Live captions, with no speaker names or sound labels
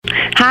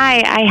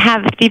Hi, I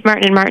have Steve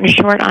Martin and Martin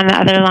Short on the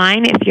other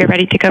line if you're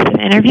ready to go for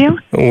the interview.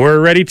 We're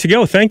ready to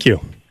go. Thank you.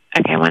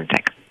 Okay, one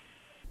sec.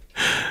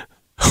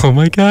 Oh,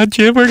 my God,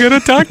 Jim, we're going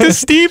to talk to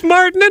Steve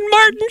Martin and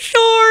Martin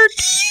Short.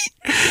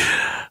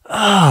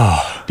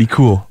 Oh. Be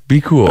cool. Be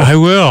cool. I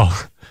will.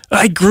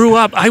 I grew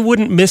up. I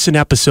wouldn't miss an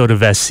episode of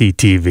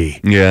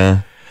SCTV.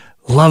 Yeah.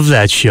 Love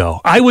that show.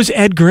 I was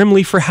Ed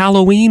Grimley for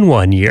Halloween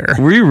one year.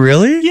 Were you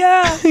really?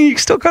 Yeah. You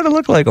still kind of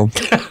look like him.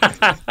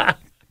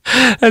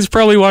 That's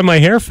probably why my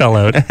hair fell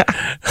out.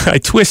 I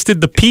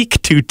twisted the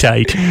peak too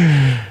tight.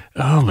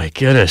 Oh, my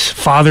goodness.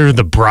 Father of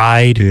the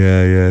Bride.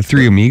 Yeah.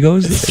 Three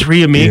Amigos?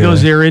 Three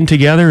Amigos, they're in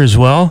together as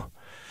well.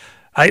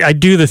 I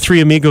do the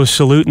Three Amigos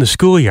salute in the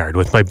schoolyard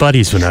with my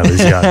buddies when I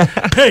was young.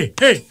 Hey,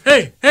 hey,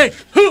 hey, hey.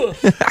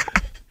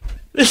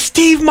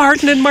 Steve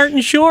Martin and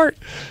Martin Short.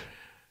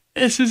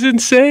 This is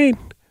insane.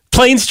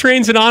 Planes,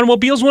 Trains, and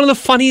Automobiles. One of the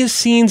funniest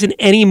scenes in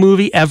any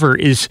movie ever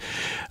is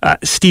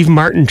Steve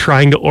Martin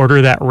trying to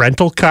order that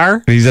rental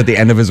car. He's at the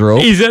end of his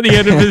rope. He's at the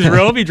end of his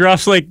rope. He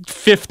drops like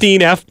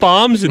 15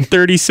 F-bombs in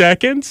 30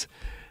 seconds.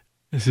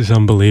 This is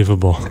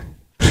unbelievable.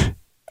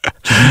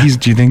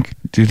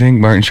 Do you think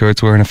Martin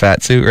Short's wearing a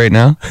fat suit right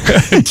now?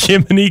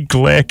 Jiminy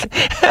Glick.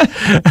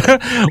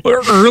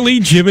 Or early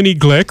Jiminy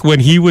Glick, when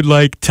he would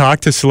like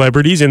talk to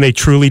celebrities and they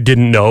truly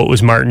didn't know it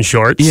was Martin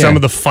Short. Yeah. Some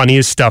of the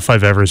funniest stuff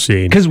I've ever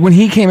seen. Because when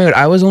he came out,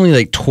 I was only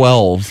like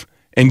 12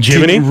 and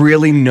Jiminy? didn't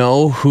really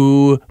know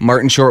who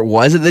Martin Short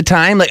was at the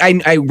time. Like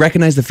I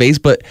recognized the face,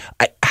 but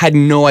I had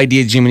no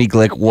idea Jiminy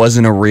Glick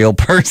wasn't a real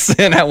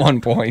person at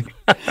one point.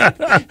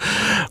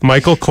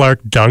 Michael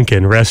Clark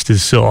Duncan, rest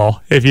his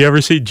soul. If you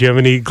ever see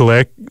Jiminy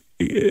Glick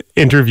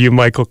interview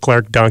Michael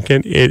Clark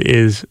Duncan, it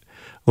is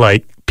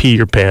like pee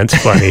your pants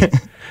funny.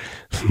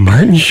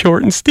 Martin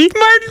Short and Steve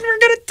Martin, we're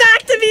going to talk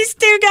to these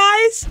two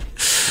guys.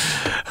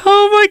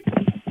 Oh,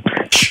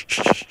 my.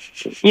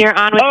 You're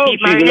on with Steve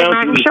Martin and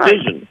Martin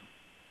Short.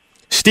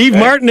 Steve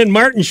Martin and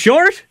Martin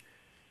Short?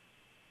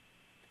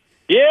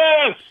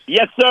 Yes,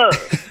 sir.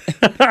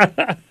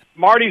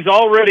 Marty's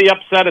already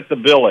upset at the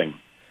billing.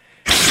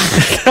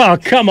 Oh,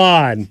 come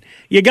on.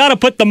 You got to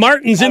put the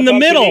Martins in the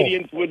middle.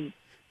 Canadians would...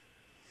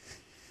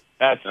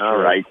 That's all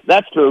right.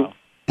 That's true.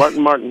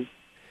 Martin.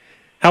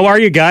 How are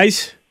you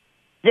guys?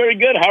 Very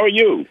good. How are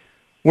you?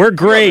 We're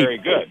great. Very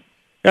good.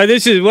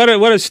 This is what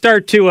a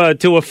start to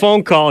a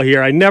phone call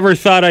here. I never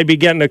thought I'd be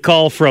getting a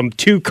call from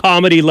two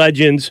comedy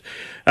legends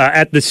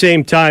at the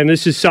same time.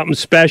 This is something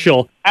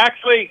special.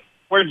 Actually,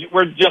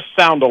 we're just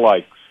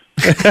sound-alikes.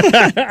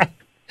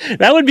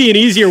 That would be an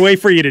easier way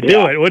for you to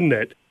do it, wouldn't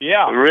it?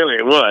 Yeah, really,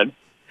 it would.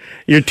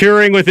 You're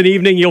touring with an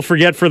evening you'll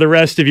forget for the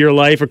rest of your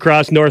life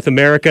across North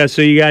America,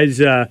 so you guys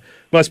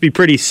must be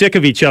pretty sick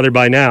of each other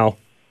by now.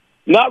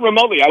 Not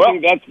remotely. I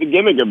think that's the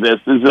gimmick of this,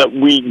 is that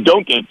we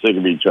don't get sick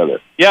of each other.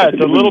 Yeah,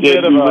 it's a little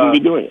bit of wouldn't be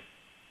doing it.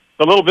 It's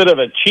a little bit of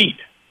a cheat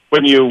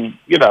when you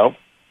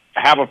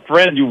have a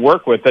friend you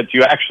work with that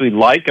you actually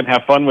like and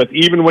have fun with,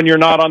 even when you're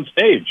not on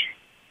stage.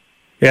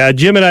 Yeah,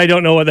 Jim and I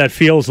don't know what that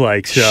feels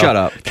like. So. Shut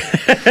up.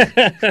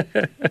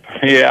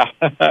 Yeah.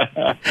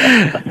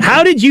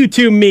 How did you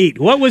two meet?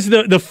 What was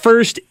the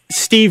first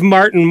Steve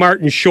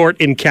Martin Short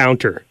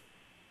encounter?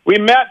 We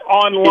met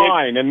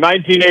online in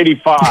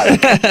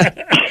 1985.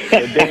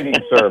 The dating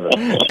service.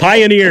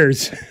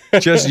 Pioneers.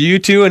 Just you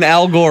two and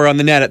Al Gore on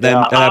the net at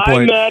that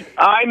point.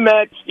 I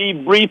met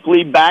Steve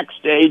briefly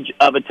backstage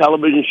of a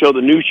television show,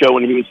 The New Show,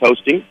 when he was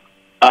hosting,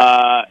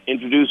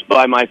 introduced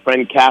by my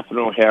friend Catherine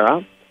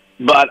O'Hara.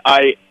 But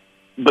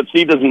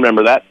Steve doesn't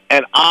remember that.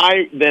 And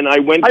I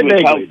went to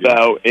his house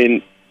now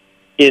in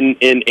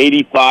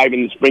 85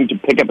 in the spring to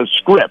pick up a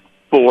script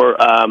for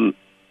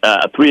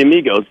Three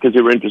Amigos because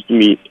they were interested in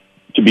me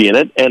to be in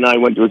it. And I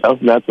went to his house,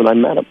 and that's when I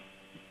met him.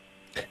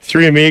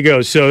 Three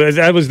Amigos. So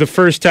that was the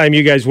first time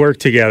you guys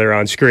worked together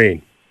on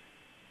screen.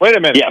 Wait a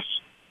minute. Yes.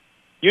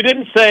 You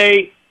didn't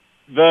say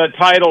the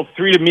title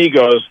Three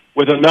Amigos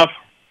with enough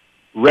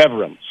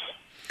reverence.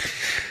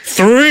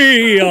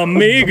 Three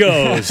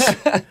Amigos.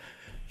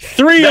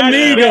 Three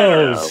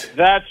Amigos.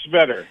 That's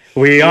better.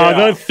 We are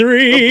the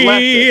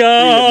Three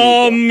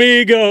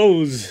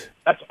Amigos.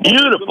 That's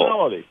beautiful.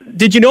 Melody.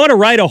 Did you know how to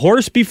ride a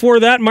horse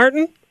before that,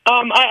 Martin?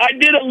 I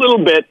did a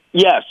little bit,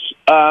 yes.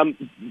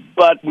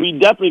 But we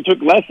definitely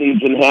took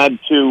lessons and had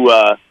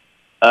to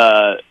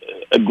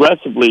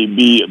aggressively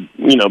be,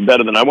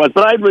 better than I was.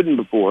 But I'd ridden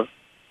before.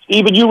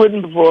 Steve, had you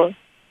ridden before?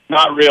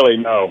 Not really,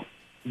 no.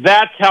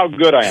 That's how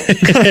good I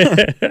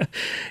am.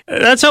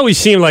 That's always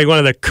seemed like one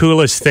of the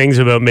coolest things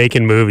about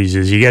making movies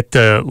is you get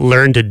to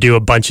learn to do a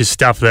bunch of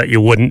stuff that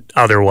you wouldn't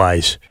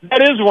otherwise.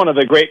 That is one of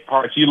the great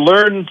parts. You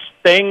learn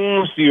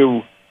things.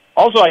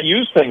 I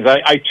use things.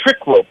 I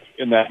trick rope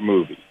in that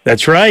movie.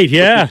 That's right,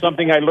 yeah. Which is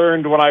something I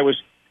learned when I was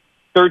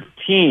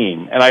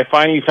 13, and I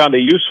finally found a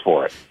use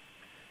for it.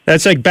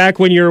 That's like back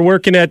when you were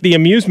working at the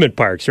amusement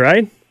parks,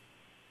 right?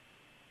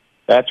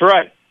 That's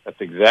right. That's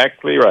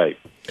exactly right.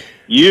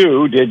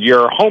 You did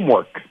your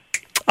homework.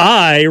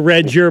 I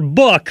read your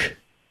book.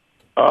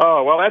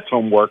 Oh, well, that's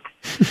homework.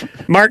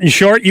 Martin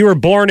Short, you were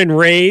born and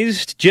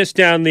raised just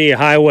down the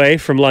highway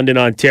from London,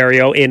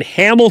 Ontario, in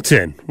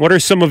Hamilton. What are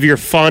some of your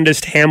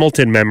fondest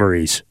Hamilton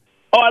memories?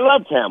 Oh, I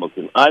loved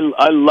Hamilton.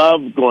 I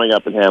loved growing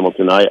up in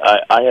Hamilton. I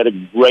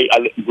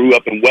grew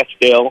up in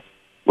Westdale,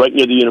 right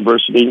near the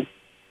university,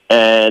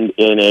 and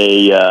in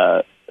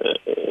a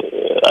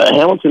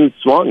Hamilton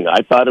swung.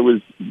 I thought it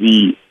was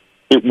we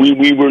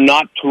were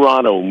not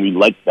Toronto, and we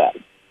liked that.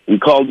 We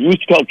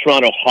used to call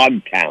Toronto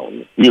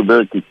Hogtown. We were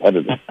very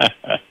competitive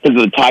because of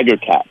the Tiger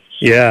Cats.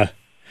 Yeah.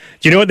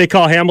 Do you know what they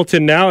call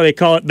Hamilton now? They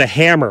call it the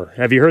Hammer.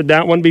 Have you heard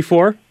that one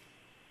before?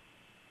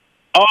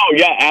 Oh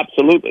yeah,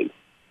 absolutely.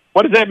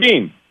 What does that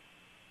mean?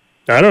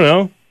 I don't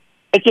know.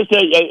 It's just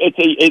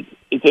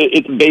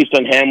it's based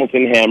on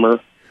Hamilton Hammer.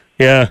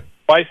 Yeah.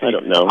 I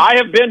don't know. I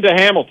have been to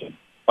Hamilton,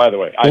 by the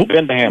way. I've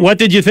been to Hamilton. What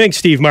did you think,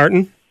 Steve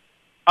Martin?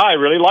 I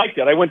really liked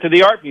it. I went to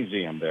the art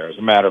museum there, as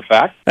a matter of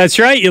fact. That's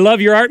right. You love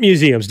your art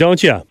museums,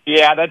 don't you?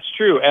 Yeah, that's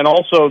true. And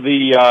also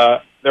there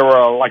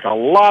were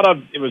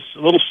it was a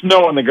little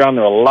snow on the ground.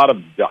 There were a lot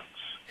of ducks.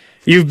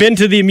 You've been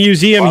to the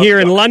museum here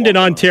in London,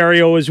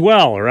 Ontario as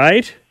well,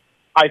 right?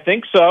 I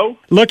think so.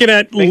 Looking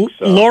at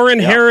Lauren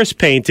Harris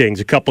paintings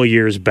a couple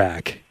years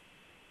back.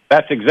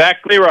 That's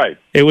exactly right.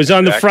 It was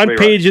on the front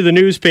page of the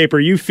newspaper,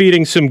 you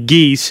feeding some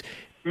geese.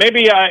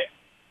 Maybe I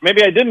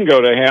didn't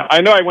go to Hamilton.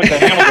 I know I went to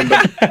Hamilton,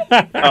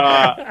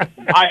 but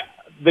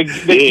the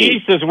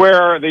geese is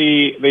where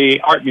the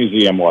art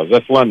museum was.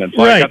 That's London.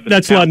 So right,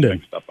 that's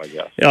London. Stuff, I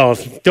guess. Oh,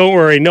 don't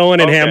worry. No one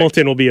in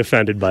Hamilton will be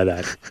offended by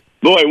that.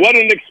 Boy, what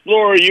an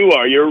explorer you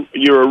are.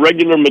 You're a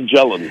regular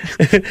Magellan.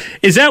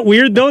 Is that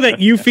weird, though, that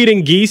you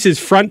feeding geese is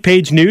front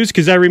page news?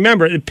 Because I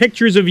remember the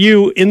pictures of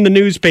you in the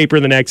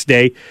newspaper the next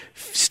day,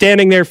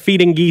 standing there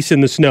feeding geese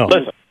in the snow.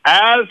 Listen,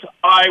 as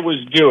I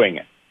was doing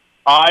it,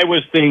 I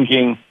was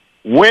thinking,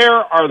 where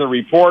are the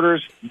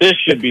reporters? This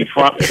should be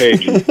front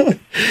page.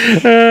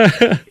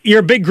 You're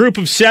a big Group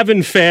of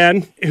Seven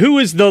fan. Who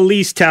is the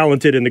least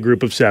talented in the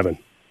Group of Seven?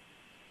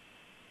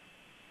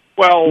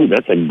 Well,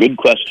 that's a good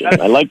question.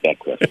 I like that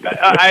question.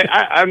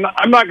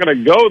 I'm not going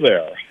to go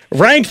there.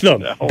 Rank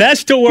them,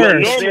 best to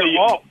worst.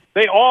 Well,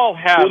 they all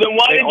have. Well, then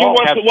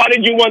why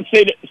did you once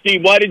say to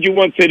Steve? Why did you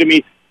once say to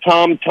me,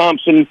 Tom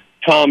Thompson,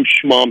 Tom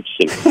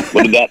Schmompson?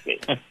 What did that mean?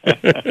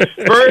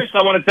 First,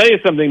 I want to tell you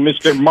something,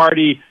 Mr.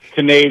 Marty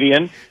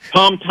Canadian.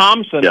 Tom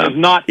Thompson is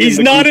not. He's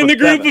not in the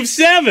Group of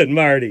Seven,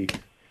 Marty.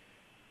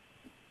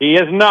 He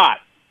is not.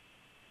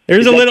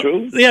 There's a little.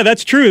 True? Yeah,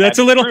 that's true. That's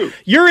a little. True.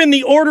 You're in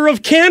the Order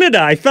of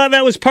Canada. I thought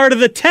that was part of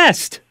the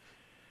test.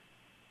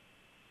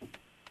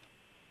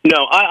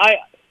 No,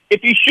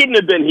 if he shouldn't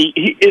have been,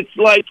 it's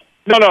like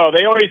no.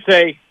 They always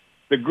say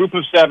the Group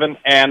of Seven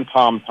and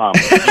Tom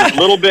Thompson. He's a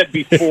little bit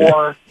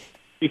before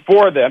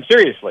them.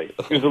 Seriously,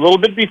 he was a little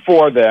bit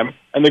before them,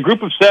 and the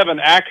Group of Seven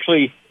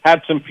actually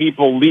had some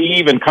people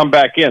leave and come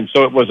back in,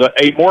 so it was an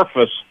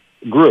amorphous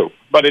group.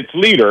 But its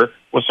leader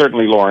was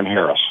certainly Lauren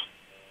Harris.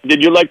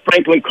 Did you like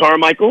Franklin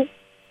Carmichael?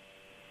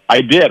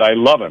 I did. I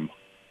love him.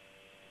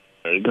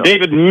 There you go.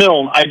 David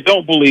Milne, I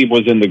don't believe,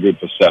 was in the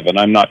Group of Seven.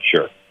 I'm not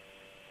sure.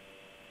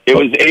 It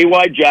was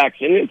A.Y.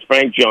 Jackson. It's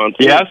Frank Johnson.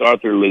 Yes. It's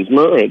Arthur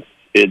Lismer.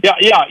 It's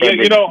yeah.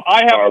 You know,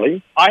 I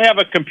have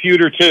a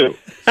computer too.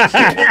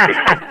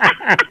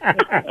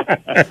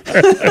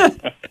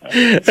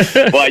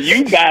 Why,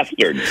 you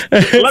bastard!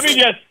 Let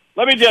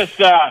me just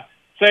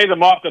say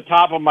them off the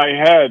top of my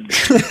head.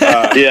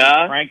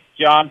 Yeah. Frank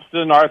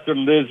Johnson, Arthur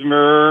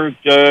Lismer,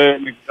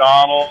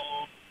 McDonald,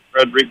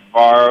 Frederick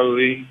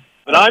Varley.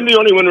 But I'm the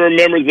only one who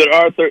remembers that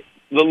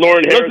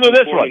Lauren Harris was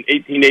born in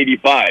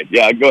 1885.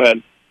 Yeah, go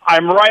ahead.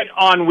 I'm right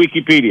on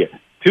Wikipedia.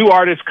 Two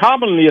artists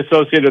commonly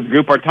associated with the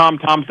group are Tom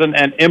Thompson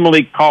and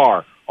Emily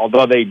Carr,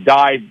 although they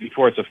died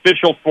before its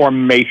official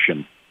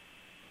formation.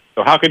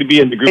 So how could he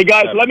be in the group? Hey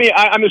guys,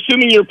 I'm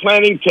assuming you're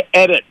planning to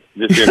edit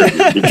this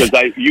interview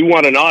because you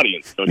want an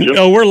audience, don't you?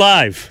 No, we're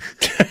live.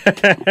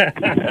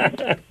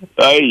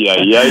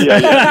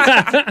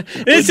 Yeah.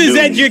 This is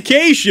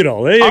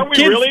educational. Are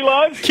we really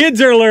live? Kids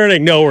are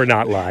learning. No, we're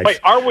not live. Wait,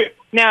 are we?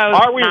 No,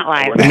 are we not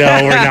live.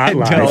 No, we're not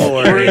live. Don't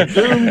worry.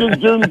 We're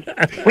doomed.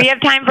 We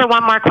have time for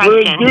one more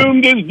We're question.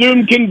 doomed as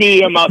doomed can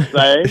be, I must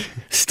say.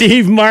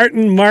 Steve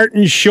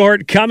Martin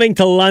Short, coming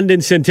to London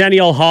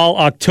Centennial Hall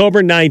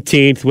October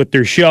 19th with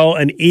their show,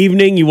 An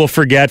Evening You Will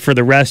Forget for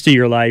the Rest of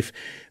Your Life.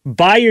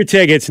 Buy your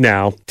tickets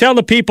now. Tell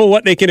the people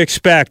what they can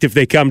expect if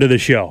they come to the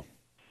show.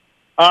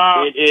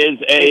 It is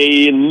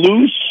a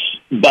loose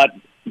but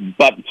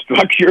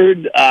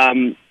structured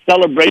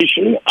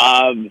celebration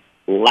of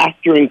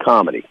laughter and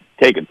comedy.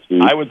 Take it,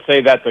 Steve. I would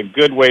say that's a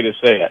good way to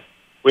say it.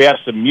 We have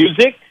some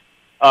music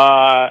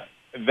that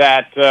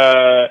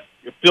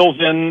fills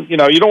in. You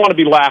know, you don't want to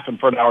be laughing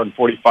for an hour and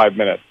 45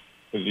 minutes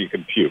because you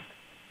can puke.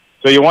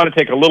 So you want to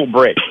take a little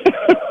break.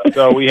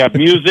 So we have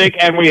music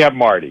and we have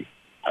Marty.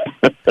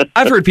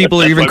 I've heard people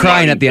are even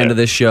crying at the end of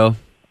this show.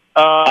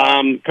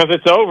 Because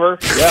it's over.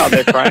 Yeah,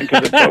 they're crying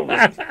because it's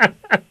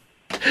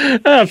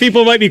over.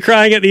 People might be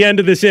crying at the end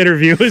of this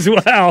interview as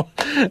well.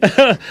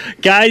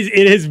 Guys,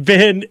 it has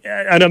been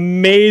an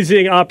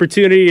amazing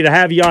opportunity to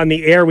have you on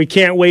the air. We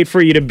can't wait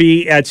for you to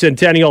be at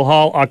Centennial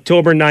Hall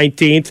October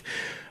 19th.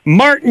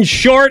 Martin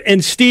Short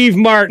and Steve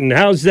Martin.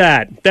 How's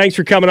that? Thanks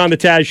for coming on the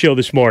Taz Show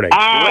this morning.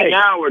 Right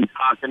now we're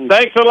talking.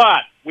 Thanks a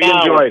lot. We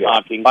Now enjoyed we're it.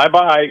 talking.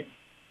 Bye-bye.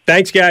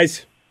 Thanks,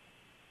 guys.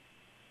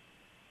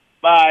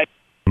 Bye.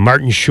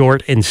 Martin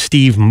Short and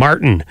Steve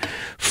Martin.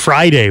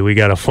 Friday, we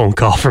got a phone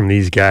call from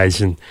these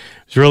guys, and it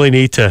was really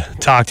neat to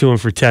talk to them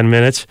for 10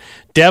 minutes.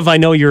 Dev, I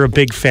know you're a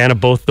big fan of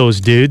both those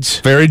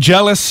dudes. Very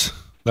jealous.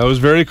 That was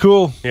very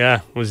cool. Yeah,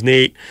 it was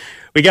neat.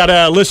 We got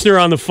a listener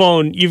on the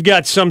phone. You've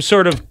got some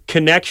sort of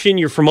connection.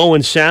 You're from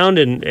Owen Sound,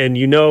 and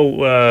you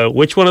know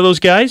which one of those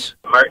guys?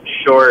 Martin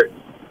Short,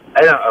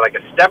 I don't know, like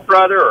a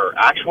stepbrother or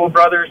actual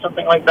brother or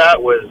something like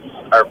that, was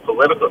our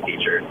political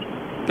teacher.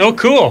 Oh,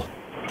 cool.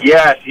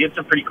 Yes, he had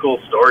some pretty cool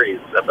stories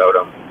about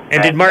him.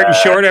 And did Martin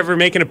Short ever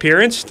make an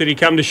appearance? Did he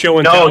come to show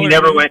and tell? No, he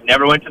never went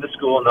to the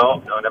school.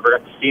 No, never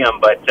got to see him.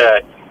 But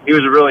he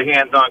was a really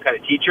hands-on kind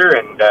of teacher,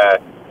 and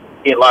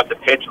he had lots of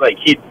pitch. Like,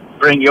 he'd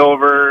bring you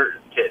over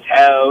to his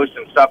house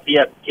and stuff. He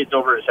had kids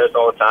over at his house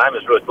all the time.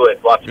 It was really cool. He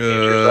had lots of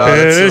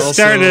pictures. It's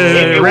starting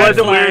to It red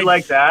wasn't flag. weird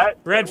like that.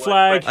 Red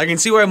flag. I can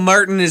see why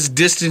Martin is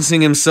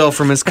distancing himself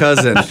from his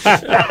cousin.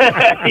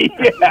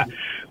 Yeah.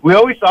 We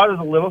always thought it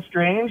was a little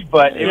strange,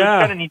 but it was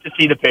Yeah. kind of neat to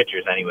see the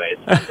pictures anyways.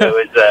 So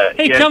it was,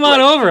 Hey, yeah, come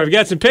on over. I've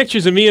got some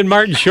pictures of me and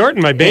Martin Short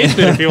in my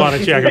basement if you want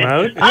to check them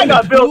out. I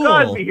got Bill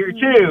Cosby here,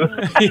 too.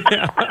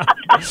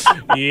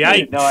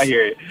 Yikes. No, I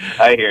hear you.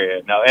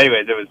 No,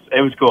 anyways,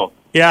 it was cool.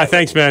 Yeah,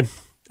 thanks, man.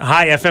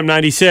 Hi, FM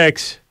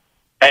 96.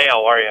 Hey,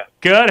 how are you?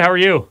 Good. How are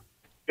you?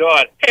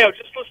 Good. Hey, I was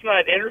just listening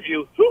to that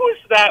interview. Who was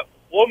that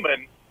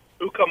woman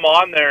who come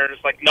on there and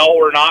it's like, no,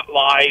 we're not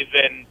live,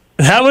 and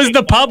That was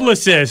the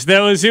publicist.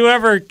 That was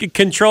whoever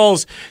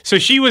controls. So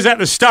she was at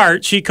the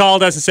start. She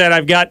called us and said,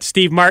 I've got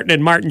Steve Martin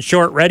and Martin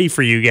Short ready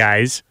for you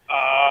guys.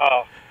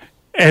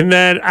 And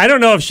then I don't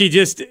know if do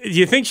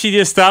you think she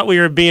just thought we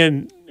were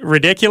being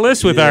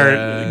ridiculous with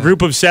our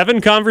group of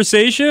 7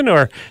 conversation,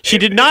 or she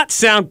did not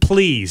sound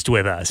pleased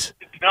with us?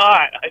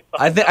 not.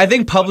 I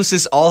think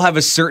publicists all have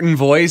a certain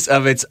voice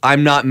of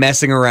I'm not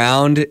messing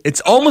around.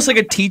 It's almost like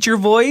a teacher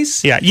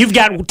voice. Yeah, you've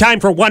got time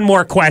for one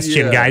more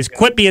question, guys.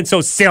 Quit being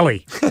so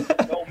silly.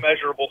 No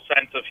measurable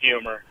sense of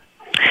humor.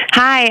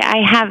 Hi,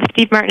 I have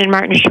Steve Martin and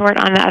Martin Short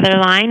on the other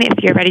line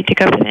if you're ready to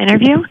go for the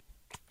interview.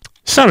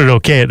 Sounded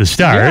okay at the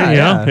start.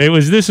 Yeah.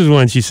 This is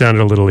when she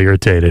sounded a little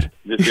irritated.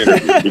 This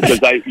interview,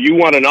 because you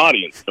want an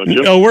audience, don't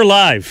you? Oh, we're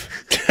live.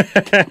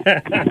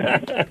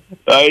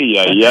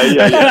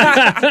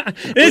 Yeah.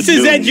 This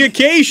is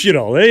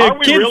educational. Are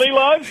we really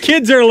live?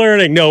 Kids are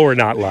learning. No, we're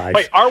not live.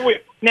 Wait, are we?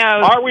 No,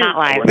 Are we? not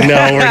live.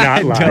 No, we're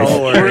not live.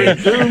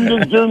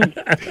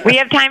 We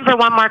have time for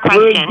one more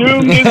question.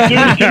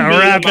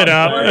 Wrap it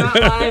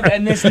up.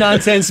 And this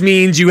nonsense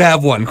means you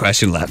have one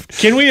question left.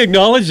 Can we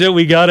acknowledge that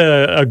we got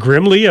a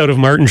Grimley out of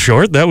Martin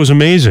Short? That was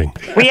amazing.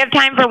 We have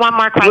time for one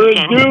more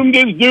question. Doomed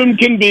as doomed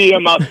can be, I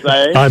must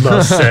say. I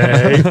must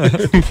say.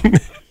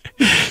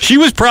 She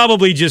was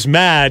probably just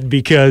mad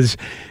because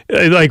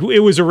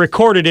it was a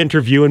recorded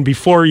interview, and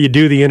before you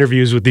do the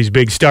interviews with these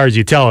big stars,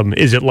 you tell them,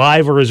 is it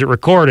live or is it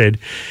recorded?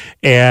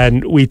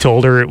 And we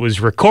told her it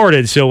was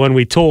recorded. So when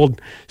we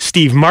told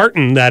Steve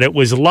Martin that it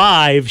was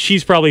live,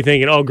 she's probably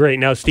thinking, oh, great,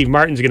 now Steve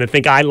Martin's going to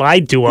think I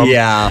lied to him.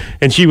 Yeah.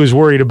 And she was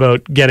worried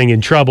about getting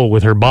in trouble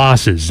with her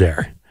bosses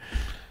there.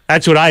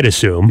 That's what I'd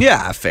assume.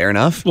 Yeah, fair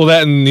enough. Well,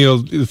 that and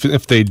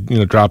if they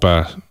drop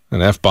an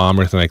F-bomb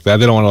or anything like that,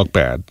 they don't want to look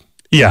bad.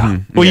 Yeah.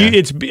 Well,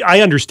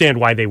 I understand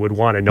why they would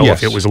want to know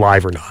if it was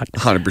live or not.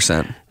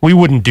 100%. We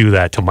wouldn't do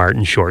that to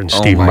Martin Short and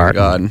Steve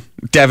Martin.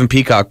 God. Devin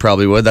Peacock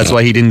probably would. That's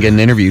why he didn't get an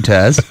interview,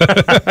 Taz.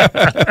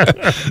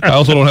 I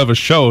also don't have a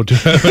show to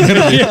have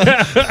an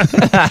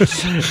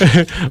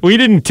interview. We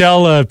didn't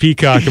tell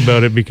Peacock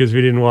about it because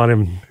we didn't want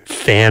him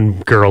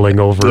fangirling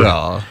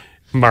over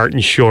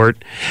Martin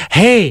Short.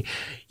 Hey,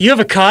 you have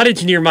a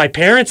cottage near my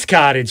parents'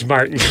 cottage,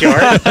 Martin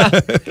Short.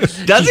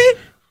 Does he?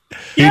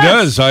 He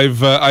does. I have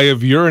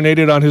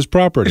urinated on his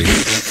property.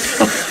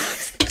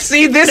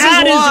 See, this is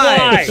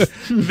why.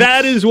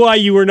 That is why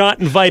you were not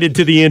invited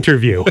to the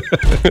interview.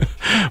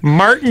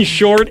 Martin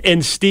Short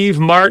and Steve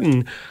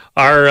Martin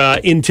are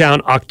in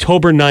town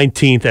October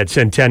 19th at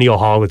Centennial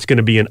Hall. It's going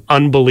to be an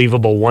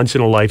unbelievable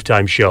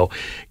once-in-a-lifetime show.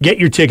 Get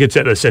your tickets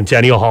at the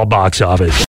Centennial Hall box office.